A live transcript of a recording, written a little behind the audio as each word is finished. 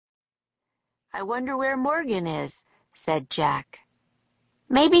"I wonder where Morgan is," said Jack.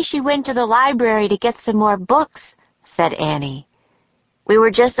 "Maybe she went to the library to get some more books," said Annie. "We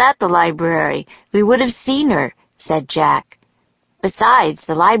were just at the library. We would have seen her," said Jack. "Besides,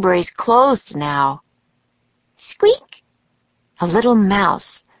 the library's closed now." Squeak! A little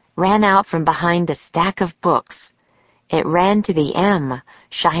mouse ran out from behind a stack of books. It ran to the M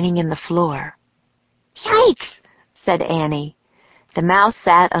shining in the floor. "Yikes!" said Annie. The mouse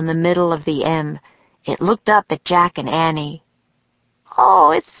sat on the middle of the M. It looked up at Jack and Annie.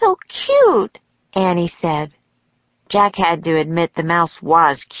 "Oh, it's so cute," Annie said. Jack had to admit the mouse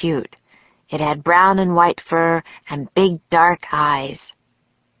was cute. It had brown and white fur and big dark eyes.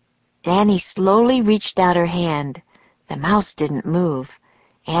 Annie slowly reached out her hand. The mouse didn't move.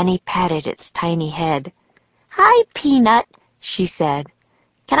 Annie patted its tiny head. "Hi, Peanut," she said.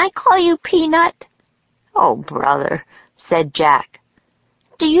 "Can I call you Peanut?" "Oh, brother," said Jack.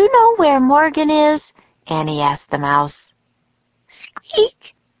 "Do you know where Morgan is?" Annie asked the mouse.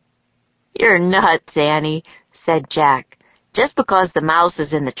 Squeak! "You're nuts, Annie," said Jack. "Just because the mouse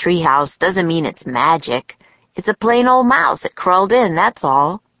is in the treehouse doesn't mean it's magic. It's a plain old mouse that crawled in, that's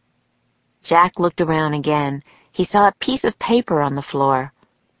all." Jack looked around again. He saw a piece of paper on the floor.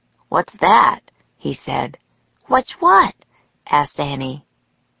 "What's that?" he said. "What's what?" asked Annie.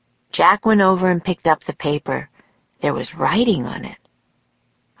 Jack went over and picked up the paper. There was writing on it.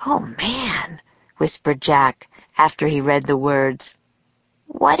 "Oh, man," whispered Jack after he read the words.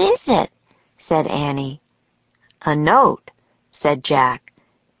 "What is it?" said Annie. "A note," said Jack.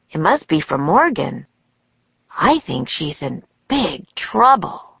 "It must be from Morgan. I think she's in big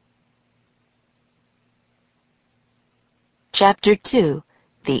trouble." Chapter 2.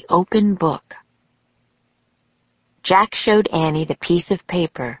 The Open Book. Jack showed Annie the piece of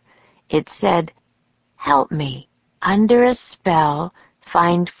paper. It said, "Help me. Under a spell,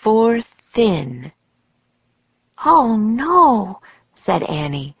 find 4 thin." "Oh, no," said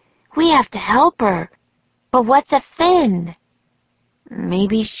Annie. "We have to help her. But what's a thin?"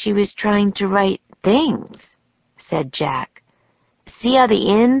 "Maybe she was trying to write things," said Jack. "See how the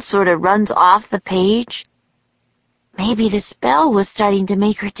end sort of runs off the page?" "Maybe the spell was starting to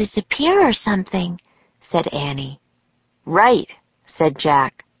make her disappear or something," said Annie. "Right," said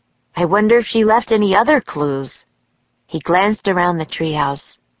Jack. "I wonder if she left any other clues." He glanced around the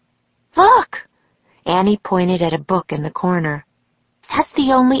treehouse. "Look!" Annie pointed at a book in the corner. "That's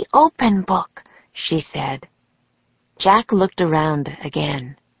the only open book," she said. Jack looked around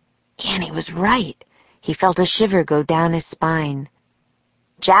again. Annie was right. He felt a shiver go down his spine.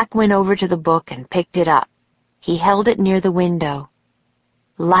 Jack went over to the book and picked it up. He held it near the window.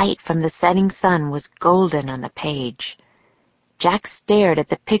 Light from the setting sun was golden on the page. Jack stared at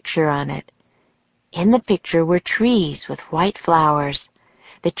the picture on it. In the picture were trees with white flowers.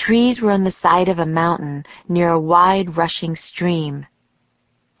 The trees were on the side of a mountain near a wide rushing stream.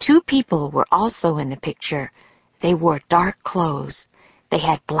 2 people were also in the picture. They wore dark clothes. They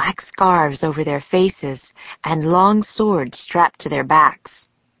had black scarves over their faces and long swords strapped to their backs.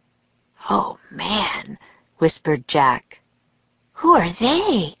 "Oh, man," whispered Jack. "Who are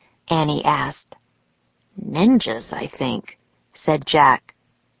they?" Annie asked. "Ninjas, I think," said Jack.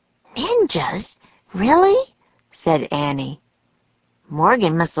 "Ninjas? Really?" said Annie.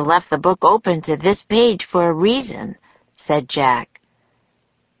 "Morgan must have left the book open to this page for a reason," said Jack.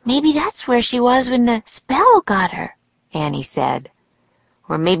 "Maybe that's where she was when the spell got her," Annie said.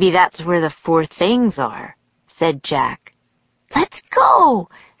 "Or maybe that's where the 4 things are," said Jack. "Let's go,"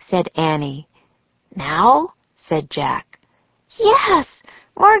 said Annie. "Now?" said Jack. "Yes,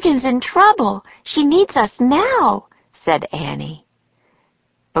 Morgan's in trouble. She needs us now," said Annie.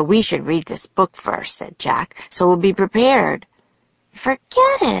 "But we should read this book first," said Jack, "so we'll be prepared."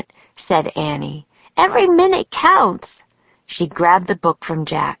 "Forget it," said Annie. "Every minute counts." She grabbed the book from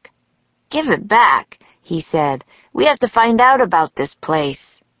Jack. "Give it back," he said. "We have to find out about this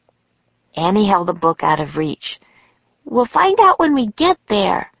place." Annie held the book out of reach. "We'll find out when we get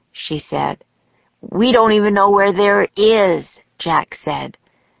there," she said. "We don't even know where there is," Jack said.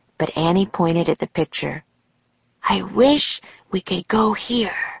 But Annie pointed at the picture. "I wish we could go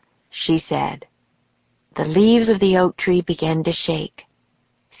here," she said. The leaves of the oak tree began to shake.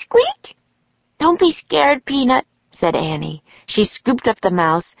 "Squeak! Don't be scared, Peanut," said Annie. She scooped up the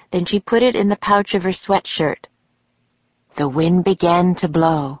mouse, then she put it in the pouch of her sweatshirt. The wind began to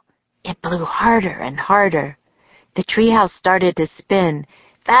blow. It blew harder and harder. The treehouse started to spin.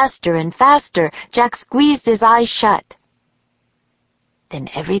 Faster and faster, Jack squeezed his eyes shut. Then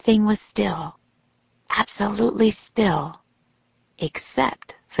everything was still, absolutely still,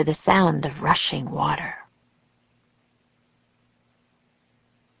 except for the sound of rushing water.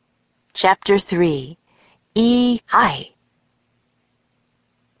 Chapter 3. Hi!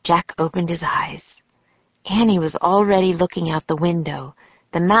 Jack opened his eyes. Annie was already looking out the window.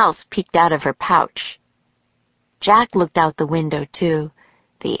 The mouse peeked out of her pouch. Jack looked out the window, too.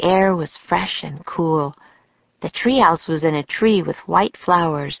 The air was fresh and cool. The treehouse was in a tree with white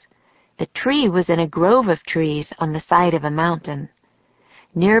flowers. The tree was in a grove of trees on the side of a mountain.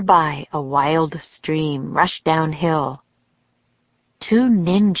 Nearby, a wild stream rushed downhill. 2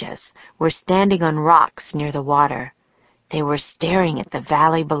 ninjas were standing on rocks near the water. They were staring at the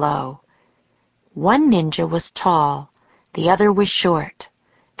valley below. One ninja was tall. The other was short.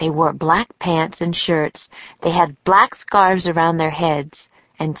 They wore black pants and shirts. They had black scarves around their heads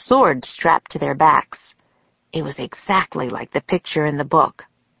and swords strapped to their backs. It was exactly like the picture in the book.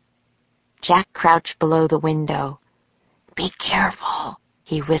 Jack crouched below the window. "Be careful,"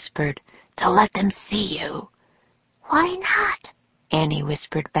 he whispered, "to let them see you." "Why not?" Annie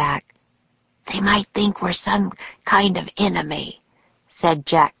whispered back. "They might think we're some kind of enemy," said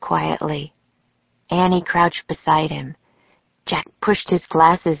Jack quietly. Annie crouched beside him. Jack pushed his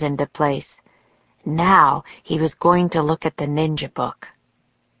glasses into place. Now he was going to look at the ninja book.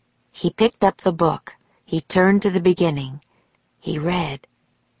 He picked up the book. He turned to the beginning. He read,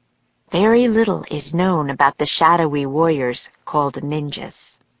 "Very little is known about the shadowy warriors called ninjas.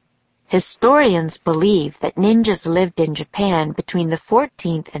 Historians believe that ninjas lived in Japan between the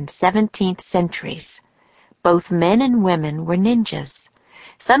 14th and 17th centuries. Both men and women were ninjas.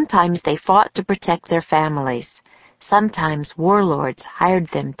 Sometimes they fought to protect their families. Sometimes warlords hired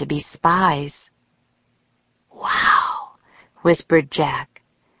them to be spies." "Wow," whispered Jack.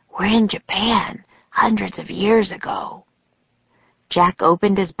 "We're in Japan hundreds of years ago." Jack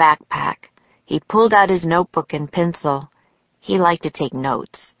opened his backpack. He pulled out his notebook and pencil. He liked to take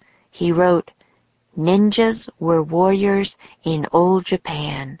notes. He wrote, "Ninjas were warriors in old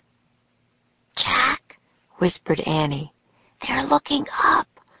Japan." "Jack," whispered Annie, "they're looking up.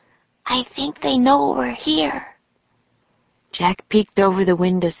 I think they know we're here." Jack peeked over the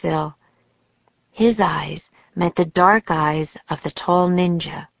windowsill. His eyes met the dark eyes of the tall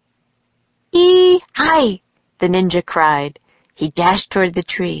ninja. "Hi!" the ninja cried. He dashed toward the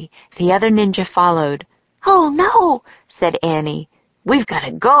tree. The other ninja followed. "Oh, no!" said Annie. "We've got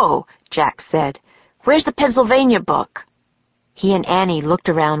to go," Jack said. "Where's the Pennsylvania book?" He and Annie looked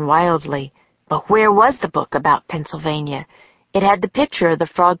around wildly. But where was the book about Pennsylvania? It had the picture of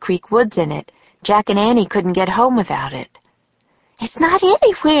the Frog Creek woods in it. Jack and Annie couldn't get home without it. "It's not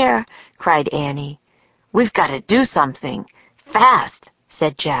anywhere," cried Annie. "We've got to do something. Fast,"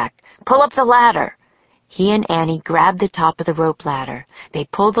 said Jack. "Pull up the ladder." He and Annie grabbed the top of the rope ladder. They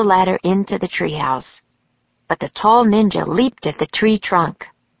pulled the ladder into the treehouse. But the tall ninja leaped at the tree trunk.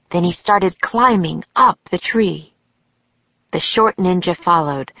 Then he started climbing up the tree. The short ninja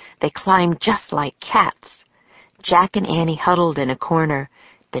followed. They climbed just like cats. Jack and Annie huddled in a corner.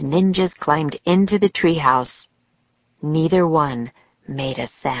 The ninjas climbed into the treehouse. Neither one made a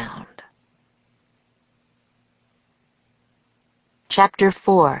sound. Chapter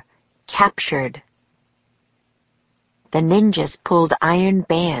 4. Captured. The ninjas pulled iron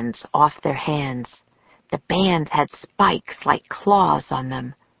bands off their hands. The bands had spikes like claws on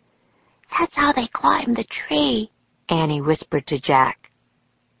them. "That's how they climbed the tree," Annie whispered to Jack.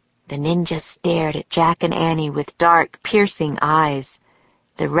 The ninjas stared at Jack and Annie with dark, piercing eyes.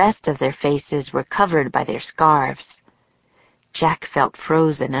 The rest of their faces were covered by their scarves. Jack felt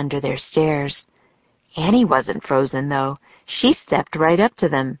frozen under their stares. Annie wasn't frozen, though. She stepped right up to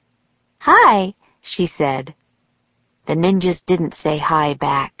them. "Hi," she said. The ninjas didn't say hi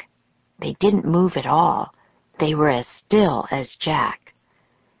back. They didn't move at all. They were as still as Jack.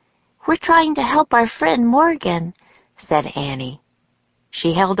 "We're trying to help our friend Morgan," said Annie.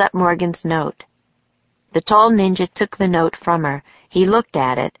 She held up Morgan's note. The tall ninja took the note from her. He looked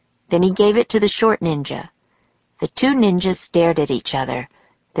at it. Then he gave it to the short ninja. The 2 ninjas stared at each other.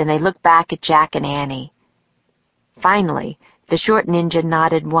 Then they looked back at Jack and Annie. Finally, the short ninja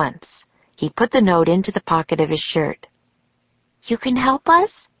nodded once. He put the note into the pocket of his shirt. "You can help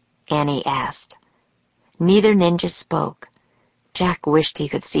us?" Annie asked. Neither ninja spoke. Jack wished he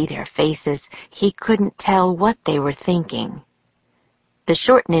could see their faces. He couldn't tell what they were thinking. The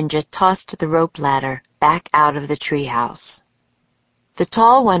short ninja tossed the rope ladder back out of the treehouse. The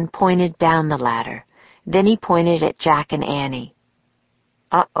tall one pointed down the ladder. Then he pointed at Jack and Annie.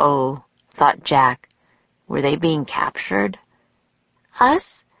 "Uh-oh," thought Jack. Were they being captured?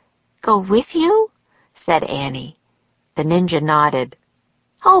 "Us? Go with you?" said Annie. The ninja nodded.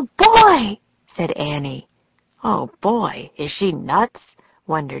 "Oh, boy!" said Annie. "Oh, boy, is she nuts?"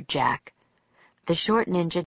 wondered Jack. The short ninja